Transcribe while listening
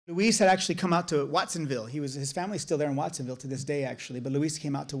Luis had actually come out to Watsonville. His family's still there in Watsonville to this day, actually. But Luis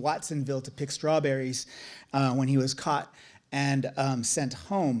came out to Watsonville to pick strawberries when he was caught and sent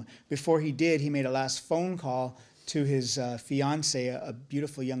home. Before he did, he made a last phone call to his fiancée, a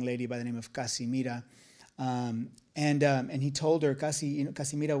beautiful young lady by the name of Casimira. And he told her,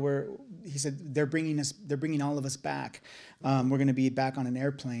 Casimira, he said, they're bringing all of us back. We're going to be back on an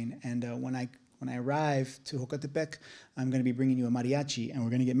airplane. And when I arrive to Jocotepec, I'm going to be bringing you a mariachi, and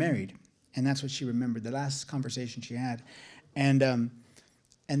we're going to get married. And that's what she remembered, the last conversation she had. And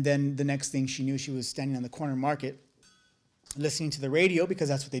then the next thing she knew, she was standing on the corner market listening to the radio, because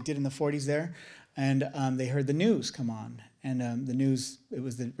that's what they did in the 40s there. And they heard the news come on. And the news, it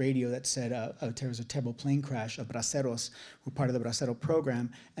was the radio that said there was a terrible plane crash of braceros, who were part of the bracero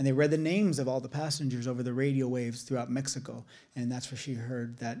program. And they read the names of all the passengers over the radio waves throughout Mexico. And that's where she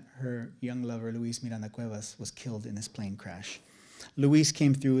heard that her young lover, Luis Miranda Cuevas, was killed in this plane crash. Luis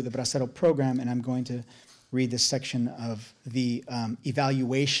came through the bracero program, and I'm going to read this section of the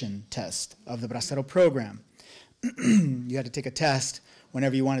evaluation test of the bracero program. You had to take a test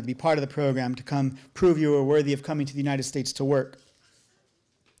whenever you wanted to be part of the program to come prove you were worthy of coming to the United States to work.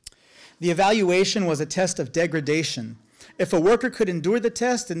 The evaluation was a test of degradation. If a worker could endure the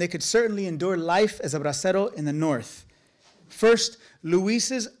test, then they could certainly endure life as a bracero in the North. First,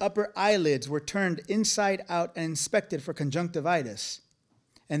 Luis's upper eyelids were turned inside out and inspected for conjunctivitis.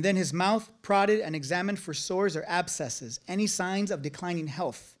 And then his mouth prodded and examined for sores or abscesses, any signs of declining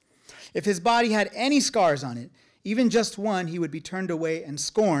health. If his body had any scars on it, even just one, he would be turned away and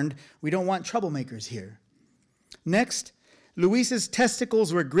scorned. We don't want troublemakers here. Next, Luis's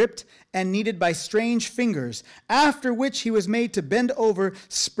testicles were gripped and kneaded by strange fingers, after which he was made to bend over,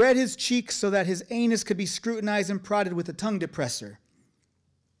 spread his cheeks so that his anus could be scrutinized and prodded with a tongue depressor.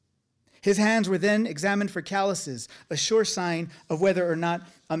 His hands were then examined for calluses, a sure sign of whether or not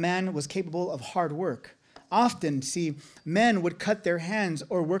a man was capable of hard work. Often, see, men would cut their hands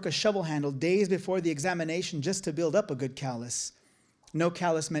or work a shovel handle days before the examination just to build up a good callus. No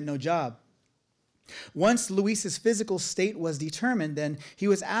callus meant no job. Once Luis's physical state was determined, then he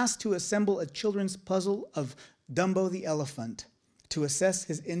was asked to assemble a children's puzzle of Dumbo the elephant to assess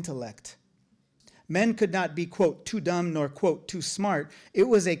his intellect. Men could not be, quote, too dumb nor, quote, too smart. It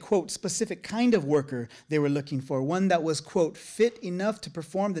was a, quote, specific kind of worker they were looking for, one that was, quote, fit enough to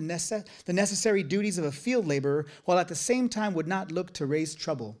perform the necessary duties of a field laborer, while at the same time would not look to raise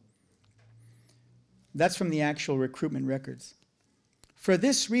trouble. That's from the actual recruitment records. For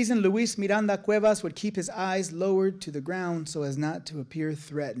this reason, Luis Miranda Cuevas would keep his eyes lowered to the ground so as not to appear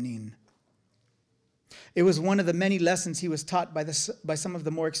threatening. It was one of the many lessons he was taught by some of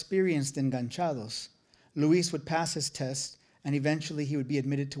the more experienced enganchados. Luis would pass his test, and eventually he would be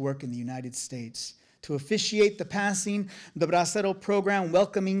admitted to work in the United States. To officiate the passing, the Bracero Program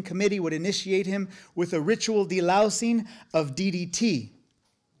Welcoming Committee would initiate him with a ritual delousing of DDT,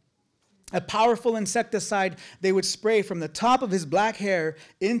 a powerful insecticide they would spray from the top of his black hair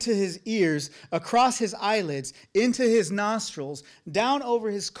into his ears, across his eyelids, into his nostrils, down over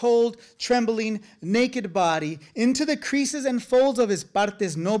his cold, trembling, naked body, into the creases and folds of his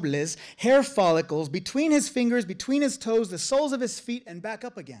partes nobles, hair follicles, between his fingers, between his toes, the soles of his feet, and back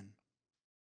up again.